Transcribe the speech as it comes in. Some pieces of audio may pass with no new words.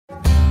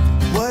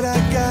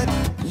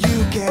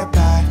can't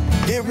buy.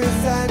 It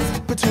resides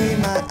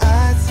between my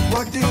eyes.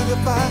 Walked through the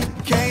fire,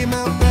 came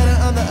out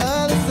better on the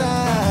other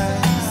side.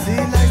 See,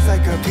 life's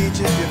like a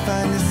beach if you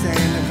find the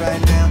sand. And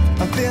right now,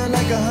 I feel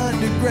like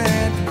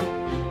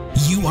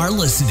 $100,000. You are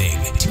listening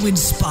to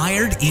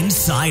Inspired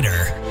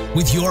Insider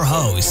with your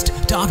host,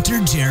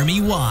 Dr.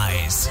 Jeremy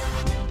Wise.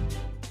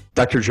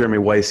 Dr. Jeremy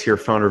Weiss here,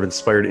 founder of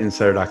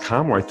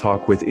InspiredInsider.com, where I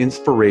talk with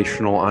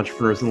inspirational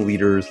entrepreneurs and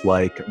leaders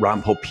like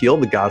Ron Popeil,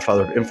 the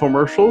godfather of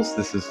infomercials.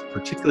 This is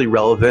particularly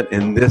relevant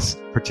in this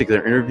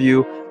particular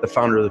interview, the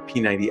founder of the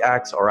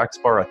P90X, RX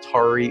Bar,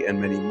 Atari, and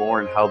many more,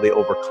 and how they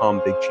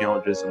overcome big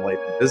challenges in life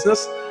and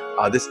business.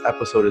 This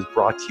episode is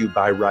brought to you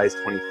by Rise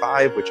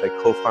 25, which I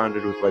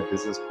co-founded with my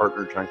business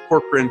partner, John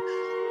Corcoran.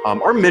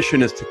 Our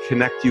mission is to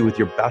connect you with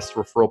your best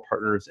referral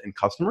partners and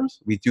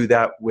customers. We do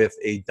that with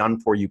a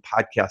done-for-you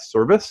podcast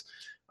service.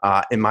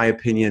 In my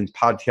opinion,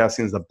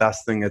 podcasting is the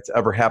best thing that's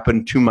ever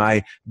happened to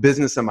my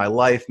business and my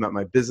life. Met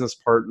my business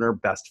partner,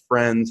 best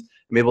friends.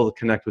 I'm able to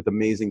connect with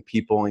amazing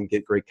people and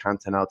get great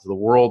content out to the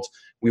world.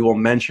 We will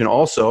mention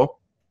also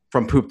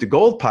From Poop to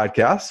Gold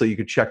podcast, so you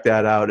could check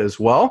that out as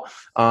well.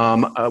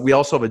 We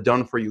also have a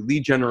done-for-you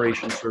lead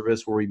generation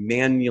service where we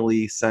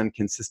manually send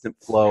consistent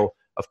flow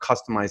of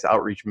customized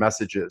outreach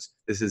messages.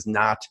 This is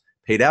not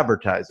paid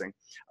advertising.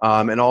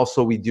 And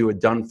also we do a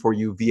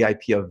done-for-you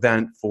VIP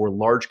event for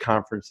large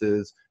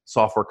conferences,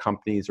 software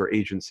companies, or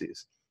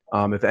agencies.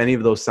 If any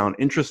of those sound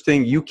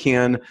interesting, you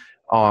can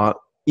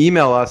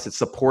email us at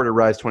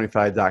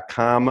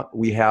support@rise25.com.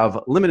 We have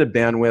limited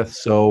bandwidth,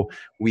 so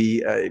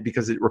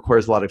because it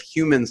requires a lot of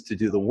humans to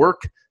do the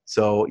work.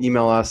 So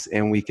email us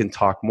and we can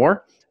talk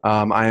more.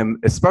 I am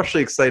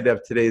especially excited to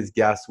have today's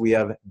guest. We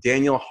have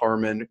Daniel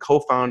Harmon,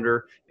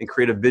 co-founder and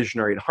creative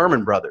visionary at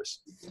Harmon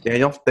Brothers.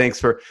 Daniel, thanks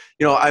for,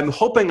 I'm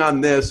hoping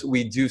on this,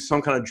 we do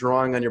some kind of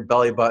drawing on your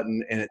belly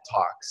button and it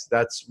talks.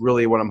 That's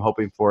really what I'm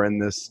hoping for in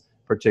this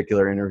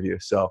particular interview.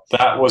 So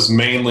that was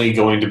mainly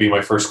going to be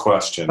my first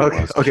question.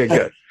 Okay,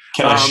 good.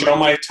 Can I show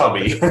my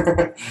tummy?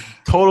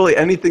 Totally.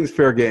 Anything's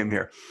fair game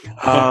here.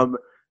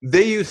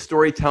 They use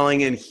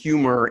storytelling and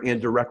humor and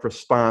direct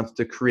response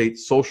to create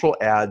social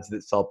ads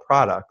that sell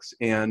products.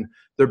 And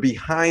they're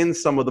behind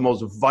some of the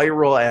most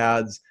viral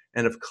ads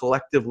and have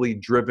collectively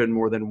driven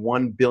more than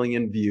 1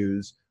 billion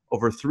views,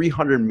 over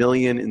 300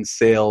 million in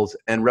sales,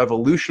 and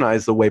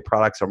revolutionized the way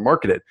products are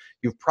marketed.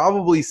 You've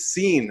probably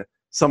seen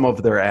some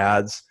of their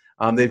ads.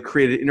 They've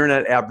created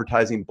internet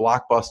advertising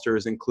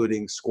blockbusters,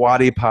 including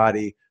Squatty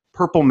Potty,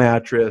 Purple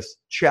Mattress,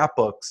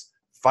 Chatbooks,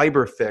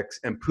 FiberFix,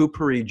 and Poo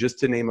Pourri, just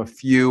to name a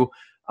few.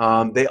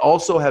 They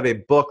also have a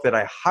book that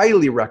I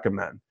highly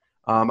recommend.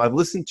 I've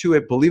listened to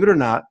it, believe it or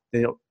not,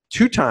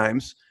 2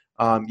 times.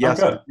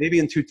 Yes, maybe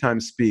in 2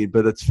 times speed,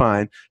 but that's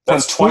fine.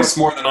 That's twice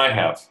more than I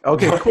have.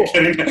 Okay, cool.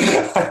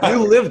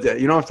 You lived it.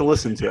 You don't have to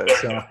listen to it.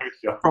 So.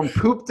 From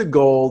Poop to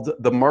Gold,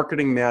 the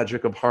marketing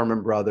magic of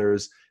Harmon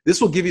Brothers.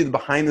 This will give you the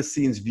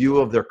behind-the-scenes view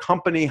of their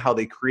company, how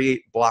they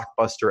create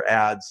blockbuster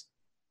ads.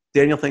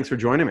 Daniel, thanks for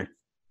joining me.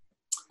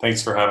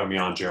 It's for having me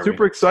on, Jeremy.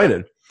 Super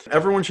excited.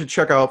 Everyone should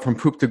check out From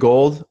Poop to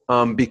Gold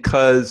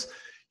because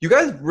you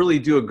guys really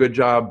do a good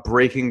job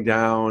breaking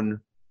down.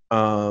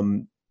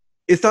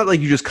 It's not like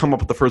you just come up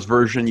with the first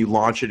version, you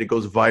launch it, it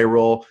goes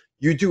viral.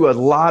 You do a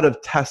lot of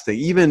testing,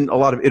 even a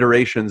lot of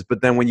iterations.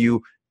 But then when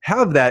you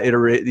have that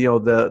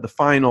the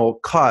final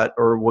cut,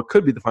 or what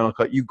could be the final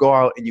cut, you go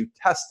out and you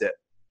test it.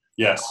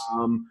 Yes.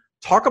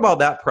 Talk about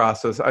that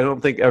process. I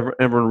don't think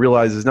everyone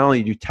realizes not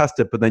only do you test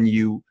it, but then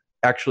you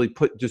actually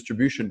put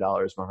distribution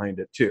dollars behind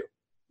it too.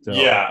 So.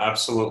 Yeah,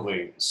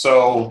 absolutely.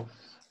 So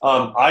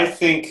I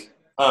think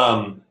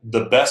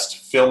the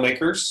best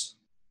filmmakers,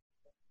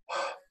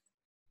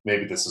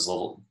 maybe this is a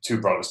little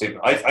too broad of a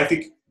statement. I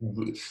think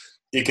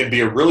it can be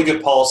a really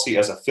good policy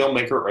as a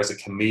filmmaker or as a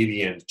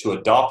comedian to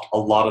adopt a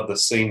lot of the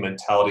same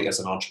mentality as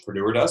an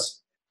entrepreneur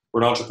does,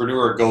 where an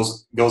entrepreneur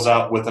goes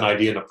out with an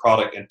idea and a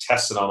product and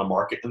tests it on a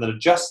market and then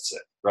adjusts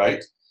it,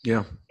 right?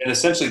 Yeah. And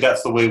essentially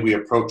that's the way we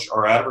approach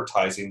our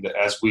advertising, that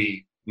as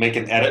we make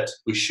an edit,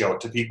 we show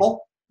it to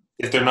people.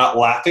 If they're not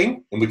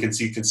laughing and we can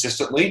see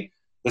consistently,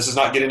 this is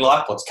not getting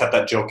laughed, let's cut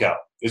that joke out.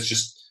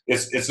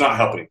 It's not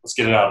helping. Let's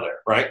get it out of there,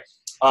 right?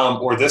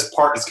 Or this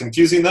part is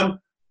confusing them.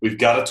 We've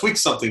got to tweak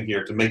something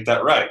here to make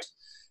that right.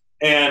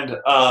 And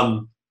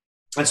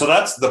so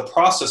that's the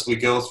process we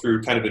go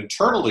through kind of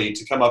internally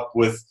to come up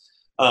with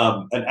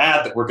an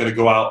ad that we're going to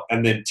go out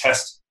and then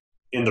test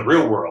in the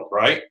real world,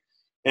 right?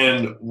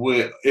 And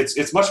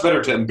it's much better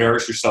to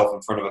embarrass yourself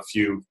in front of a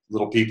few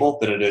little people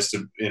than it is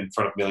to in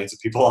front of millions of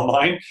people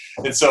online.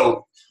 And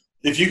so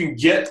if you can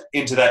get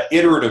into that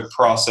iterative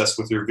process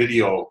with your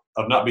video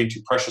of not being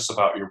too precious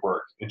about your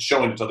work and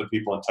showing it to other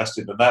people and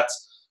testing, then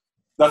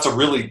that's a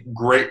really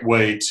great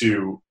way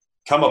to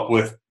come up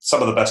with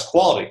some of the best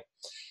quality.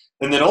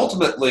 And then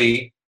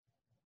ultimately,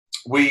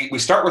 we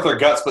start with our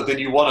guts, but then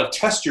you want to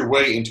test your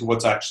way into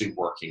what's actually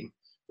working.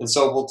 And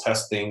so we'll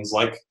test things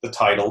like the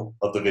title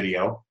of the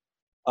video.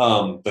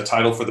 The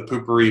title for the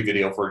Poo Pourri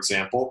video, for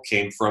example,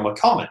 came from a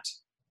comment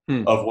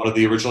of one of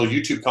the original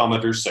YouTube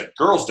commenters said,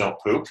 "Girls don't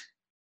poop,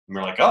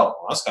 And we're like, oh,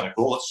 well, that's kind of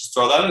cool. Let's just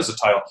throw that in as a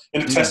title.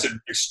 And it tested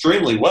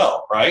extremely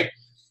well, right?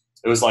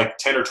 It was like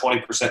 10 or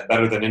 20%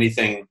 better than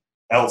anything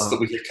else that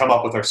we could come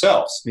up with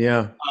ourselves.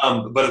 Yeah.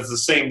 But it's the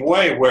same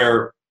way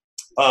where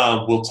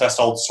we'll test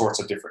all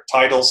sorts of different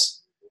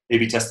titles,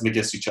 A/B test them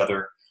against each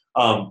other,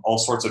 all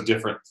sorts of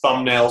different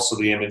thumbnails, so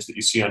the image that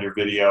you see on your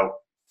video,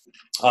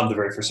 the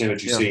very first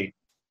image you see,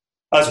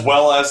 as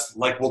well as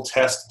like we'll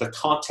test the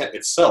content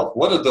itself.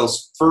 What are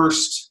those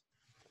first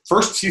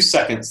few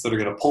seconds that are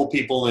going to pull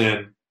people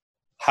in?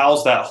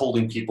 How's that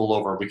holding people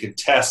over? We can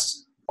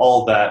test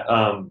all that.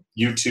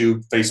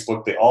 YouTube,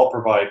 Facebook, they all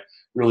provide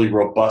really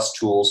robust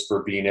tools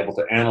for being able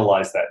to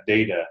analyze that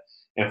data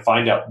and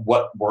find out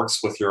what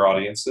works with your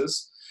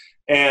audiences.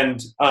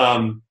 And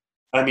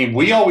I mean,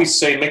 we always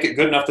say make it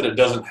good enough that it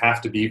doesn't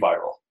have to be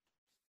viral.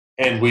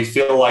 And we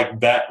feel like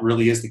that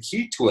really is the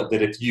key to it,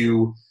 that if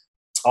you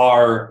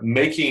are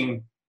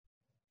making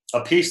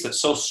a piece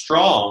that's so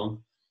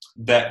strong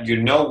that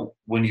you know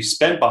when you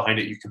spend behind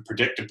it, you can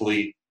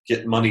predictably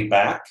get money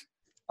back,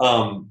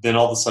 then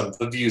all of a sudden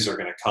the views are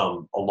going to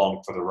come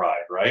along for the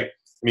ride, right?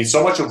 I mean,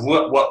 so much of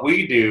what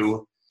we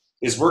do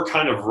is we're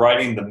kind of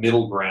riding the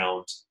middle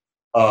ground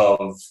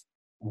of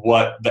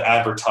what the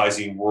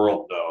advertising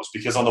world knows.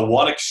 Because on the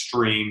one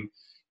extreme,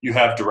 you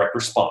have direct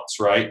response,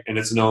 right? And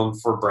it's known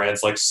for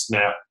brands like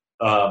Snap,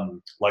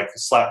 like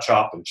Slap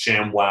Chop and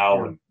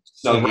ShamWow and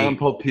Snuggie. Ron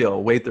Paul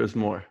Peel. Wait, there's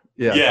more.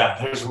 Yeah.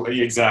 Yeah,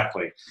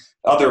 exactly.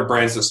 Other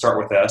brands that start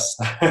with S.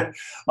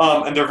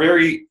 And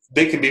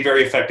they can be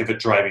very effective at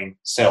driving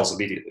sales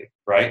immediately,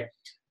 right?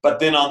 But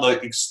then on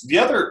the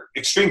other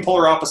extreme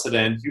polar opposite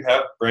end, you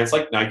have brands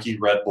like Nike,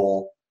 Red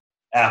Bull,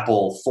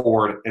 Apple,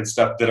 Ford, and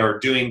stuff that are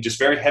doing just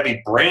very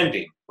heavy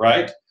branding,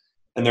 right?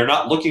 And they're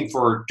not looking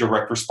for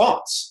direct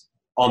response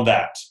on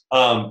that,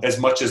 as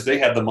much as they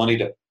have the money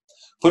to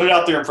put it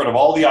out there in front of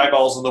all the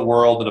eyeballs in the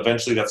world, and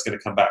eventually that's going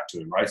to come back to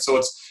them, right?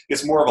 So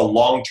it's more of a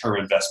long-term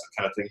investment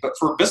kind of thing. But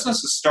for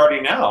businesses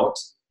starting out,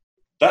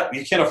 that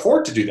you can't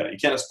afford to do that. You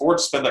can't afford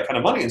to spend that kind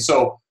of money. And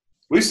so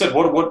we said,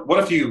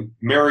 what if you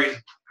marry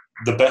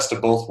the best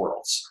of both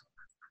worlds,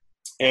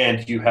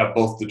 and you have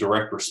both the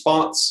direct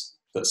response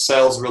that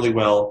sells really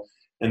well,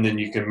 and then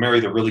you can marry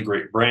the really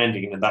great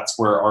branding, and that's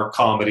where our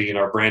comedy and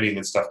our branding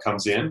and stuff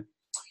comes in.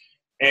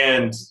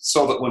 And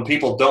so that when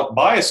people don't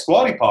buy a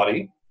Squatty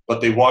Potty,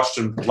 but they watched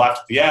and laughed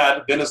at the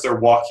ad, then as they're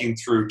walking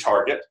through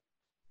Target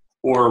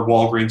or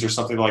Walgreens or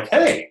something, like,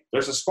 hey,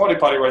 there's a Squatty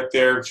Potty right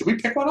there. Should we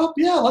pick one up?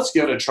 Yeah, let's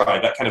give it a try.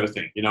 That kind of a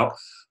thing, you know?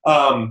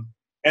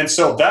 And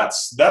so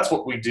that's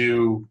what we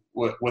do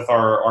with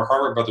our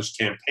Harmon Brothers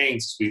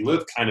campaigns. We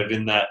live kind of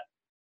in that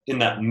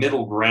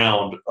middle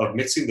ground of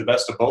mixing the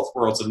best of both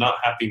worlds and not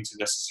having to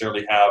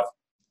necessarily have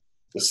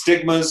the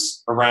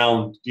stigmas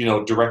around, you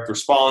know, direct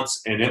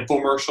response and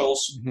infomercials,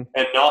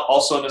 and not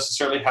also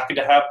necessarily having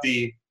to have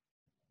the,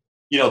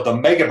 you know, the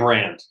mega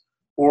brand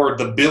or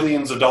the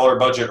billions of dollar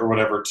budget or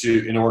whatever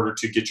in order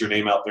to get your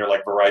name out there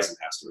like Verizon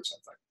has to or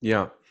something.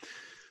 Yeah.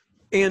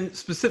 And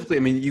specifically, I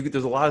mean,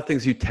 there's a lot of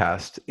things you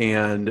test,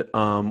 and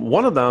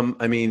one of them,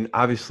 I mean,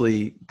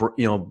 obviously,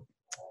 you know,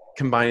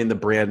 combining the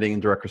branding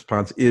and direct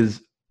response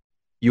is,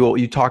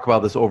 you talk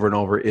about this over and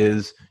over,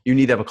 is you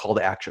need to have a call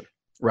to action,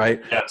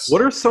 right? Yes.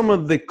 What are some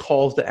of the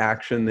calls to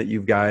action that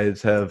you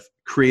guys have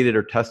created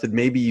or tested?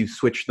 Maybe you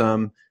switched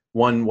them,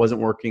 one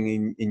wasn't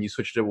working and you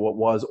switched to what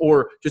was,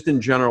 or just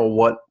in general,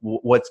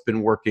 what's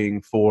been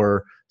working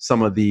for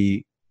some of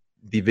the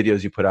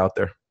videos you put out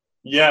there?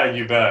 Yeah,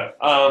 you bet.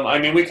 I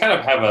mean, we kind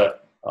of have a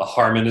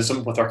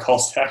harmonism with our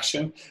calls to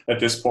action at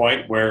this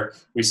point, where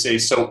we say,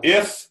 so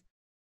if,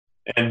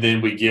 and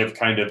then we give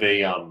kind of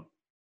a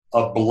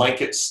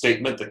blanket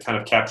statement that kind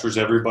of captures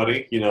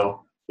everybody. You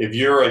know, if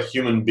you're a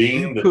human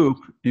being, poop,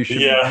 you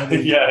should. Yeah,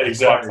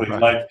 exactly.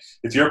 Like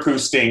if your poo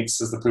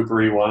stinks, is the Poo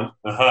Pourri one.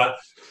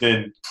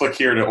 Then click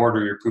here to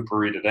order your Poo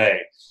Pourri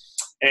today.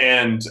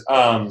 And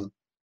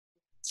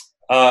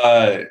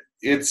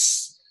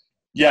it's.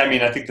 Yeah, I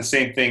mean, I think the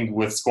same thing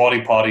with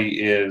Squatty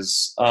Potty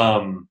is,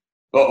 well,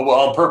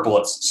 on purple,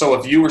 it's, so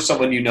if you or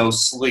someone you know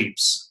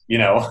sleeps, you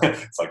know,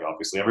 it's like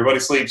obviously everybody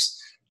sleeps,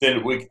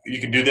 then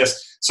you can do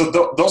this. So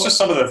those are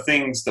some of the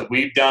things that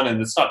we've done, and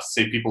it's not to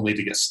say people need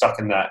to get stuck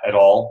in that at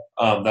all.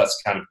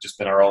 That's kind of just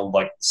been our own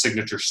like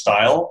signature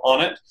style on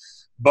it.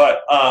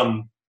 But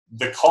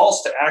the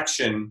calls to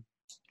action,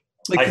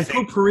 like the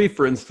Poo Pourri,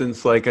 for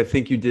instance, like I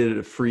think you did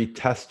a free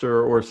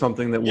tester or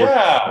something that worked.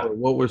 Yeah.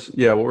 What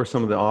were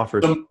some of the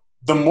offers?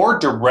 The more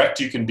direct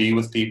you can be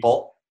with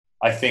people,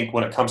 I think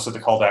when it comes to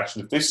the call to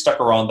action, if they stuck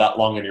around that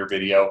long in your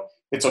video,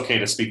 it's okay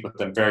to speak with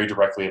them very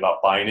directly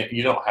about buying it.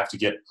 You don't have to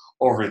get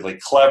overly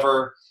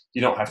clever.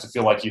 You don't have to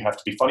feel like you have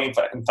to be funny.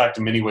 In fact,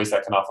 in many ways,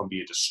 that can often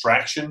be a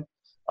distraction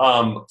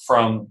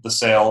from the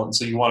sale. And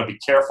so you want to be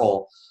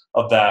careful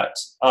of that.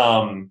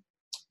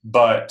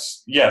 But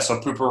yeah,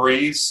 so Poo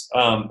Pourris,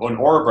 when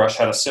Orabrush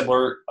had a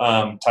similar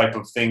type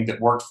of thing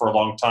that worked for a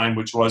long time,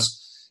 which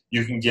was,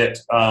 you can get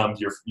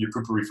your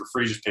Poo Pourri for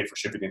free, just pay for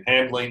shipping and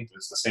handling.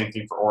 It's the same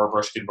thing for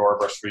Orabrush, get an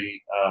Orabrush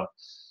free,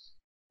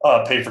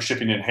 pay for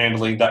shipping and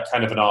handling, that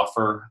kind of an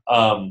offer.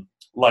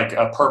 like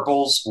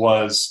Purple's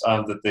was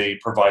that they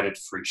provided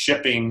free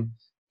shipping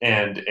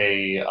and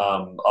a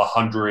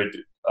 100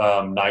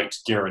 night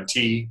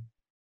guarantee.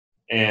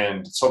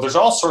 And so there's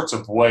all sorts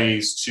of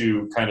ways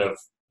to kind of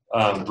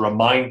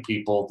remind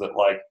people that,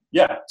 like,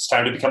 yeah, it's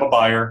time to become a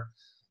buyer.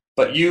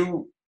 But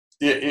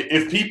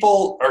if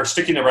people are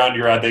sticking around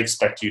your ad, they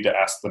expect you to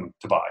ask them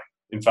to buy.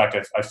 In fact,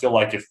 I feel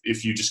like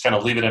if you just kind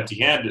of leave it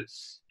empty-handed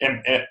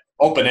and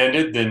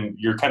open-ended, then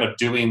you're kind of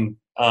doing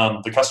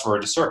the customer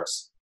a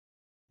disservice.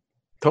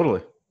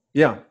 Totally.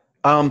 Yeah.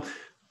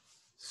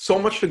 So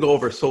much to go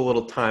over, so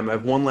little time. I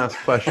have one last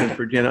question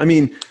for Jenna. I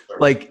mean,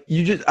 like,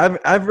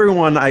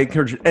 I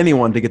encourage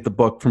anyone to get the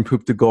book From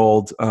Poop to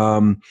Gold.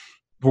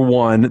 For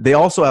one, they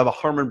also have a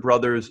Harmon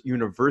Brothers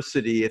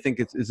University. I think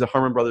it's a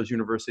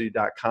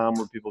harmonbrothersuniversity.com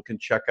where people can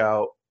check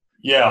out.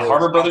 Yeah,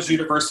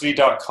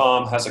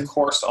 harmonbrothersuniversity.com has a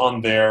course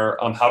on there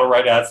on how to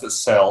write ads that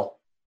sell,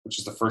 which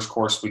is the first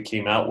course we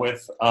came out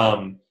with.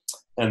 And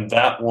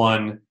that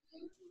one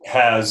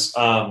has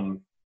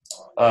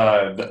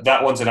that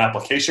one's an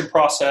application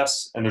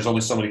process, and there's only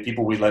so many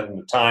people we let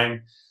into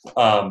time.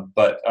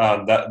 But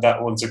that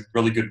one's a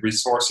really good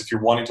resource if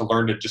you're wanting to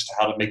learn just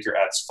how to make your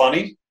ads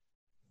funny.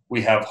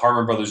 We have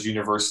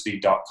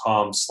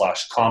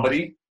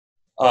harmonbrothersuniversity.com/comedy.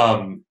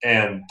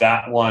 And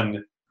that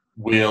one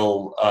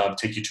will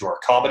take you to our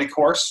comedy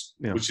course,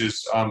 which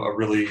is a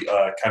really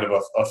kind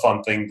of a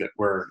fun thing that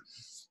we're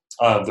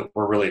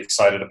really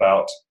excited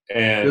about.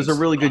 And there's a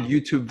really good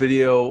YouTube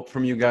video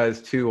from you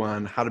guys too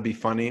on how to be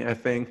funny, I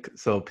think.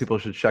 So people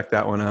should check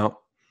that one out.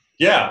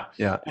 Yeah.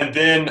 Yeah. And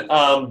then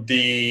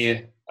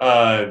the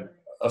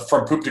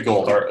From Poop to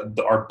Gold,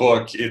 our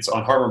book, it's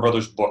on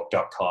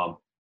harmonbrothersbook.com.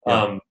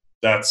 Yeah.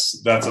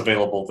 That's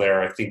available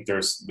there. I think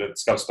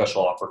it's got a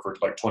special offer for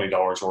like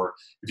 $20, or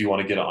if you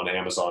want to get it on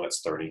Amazon,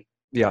 it's $30.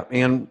 Yeah.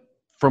 And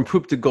From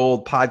Poop to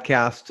Gold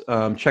podcast,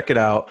 check it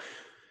out.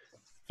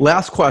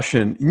 Last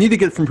question. You need to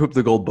get From Poop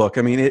to Gold book.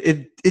 I mean,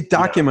 it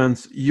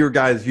documents your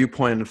guys'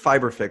 viewpoint in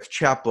FiberFix,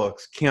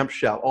 Chatbooks, Camp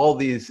Chef, all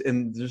these,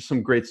 and there's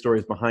some great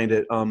stories behind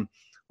it.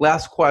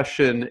 Last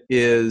question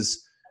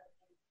is,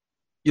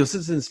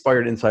 since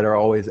Inspired Insider, I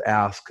always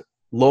ask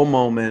low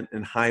moment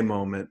and high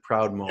moment,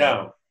 proud moment.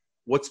 Yeah.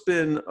 What's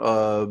been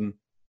kind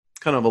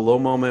of a low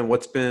moment?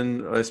 What's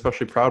been an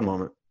especially proud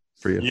moment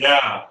for you?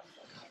 Yeah.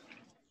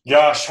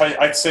 Gosh,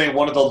 I'd say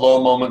one of the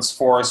low moments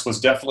for us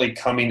was definitely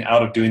coming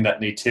out of doing that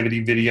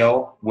nativity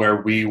video, where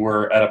we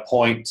were at a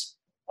point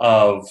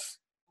of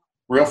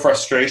real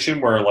frustration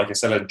where, like I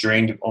said, I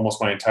drained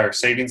almost my entire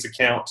savings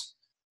account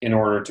in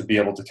order to be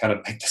able to kind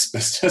of make this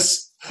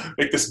business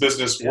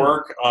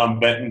work.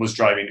 Benton was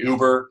driving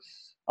Uber,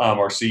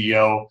 our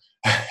CEO,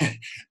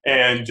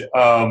 and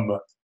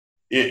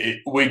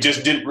we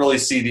just didn't really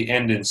see the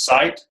end in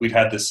sight. We'd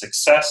had this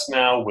success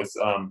now with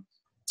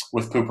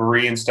Poo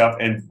Pourri and stuff,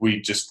 and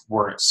we just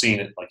weren't seeing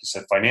it, like you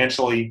said,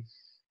 financially.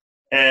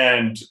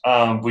 And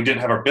we didn't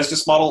have our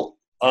business model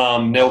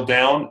nailed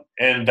down,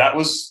 and that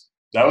was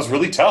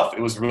really tough.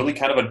 It was really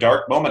kind of a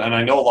dark moment. And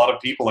I know a lot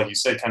of people, like you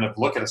said, kind of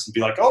look at us and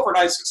be like,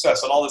 overnight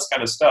success and all this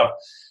kind of stuff.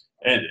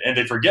 And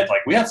they forget,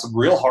 like, we had some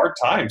real hard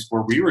times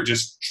where we were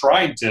just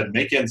trying to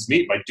make ends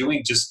meet by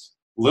doing just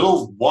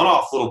little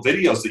one-off little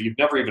videos that you've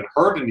never even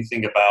heard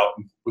anything about.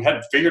 We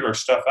hadn't figured our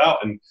stuff out.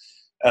 And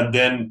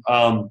then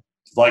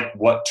like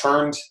what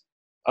turned,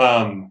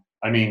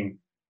 ultimately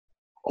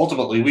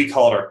we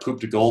call it our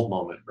poop to gold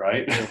moment,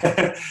 right?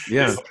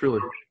 Yeah,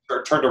 truly.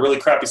 Turned a really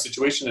crappy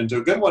situation into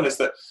a good one is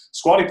that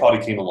Squatty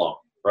Potty came along,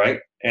 right?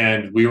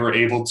 And we were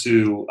able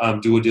to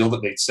do a deal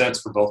that made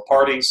sense for both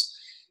parties.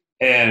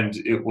 And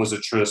it was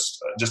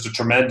just a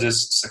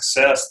tremendous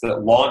success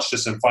that launched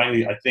us and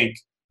finally, I think,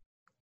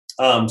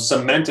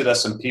 cemented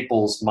us in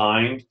people's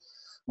minds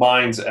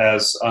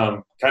as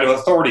kind of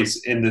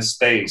authorities in this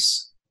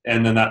space.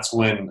 And then that's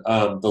when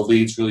the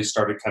leads really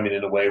started coming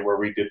in a way where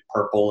we did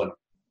Purple and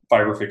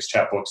FiberFix,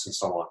 Chatbooks, and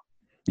so on.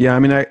 Yeah, I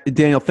mean,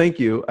 Daniel, thank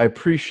you. I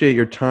appreciate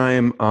your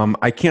time.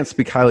 I can't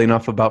speak highly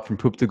enough about From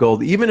Poop to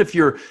Gold. Even if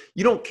you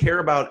don't care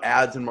about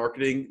ads and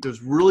marketing,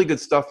 there's really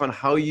good stuff on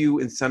how you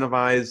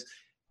incentivize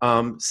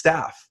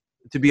staff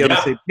to be on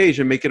the same page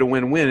and make it a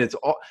win-win. It's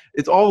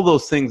all of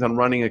those things on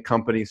running a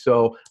company.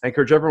 So I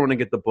encourage everyone to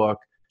get the book.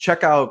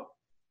 Check out,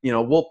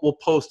 we'll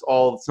post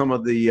some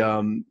of the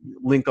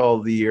link all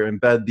of the year,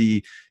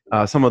 embed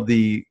some of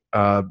the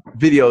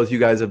videos you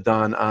guys have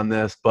done on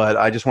this. But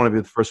I just want to be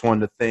the first one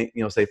to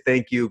say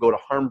thank you. Go to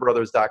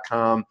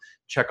harmbrothers.com,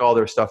 check all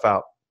their stuff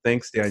out.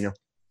 Thanks, Daniel.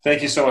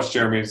 Thank you so much,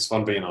 Jeremy. It's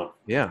fun being on.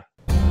 Yeah.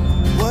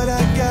 What I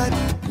got,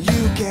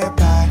 you can't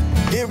buy.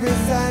 It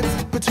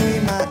resides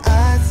between my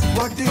eyes.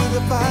 Walked through the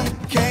fire,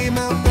 came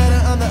out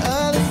better on the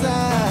other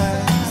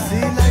side.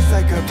 See, life's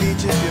like a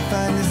beach if you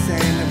find the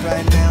sand. And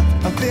right now,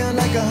 I feel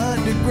like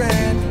 $100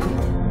 grand.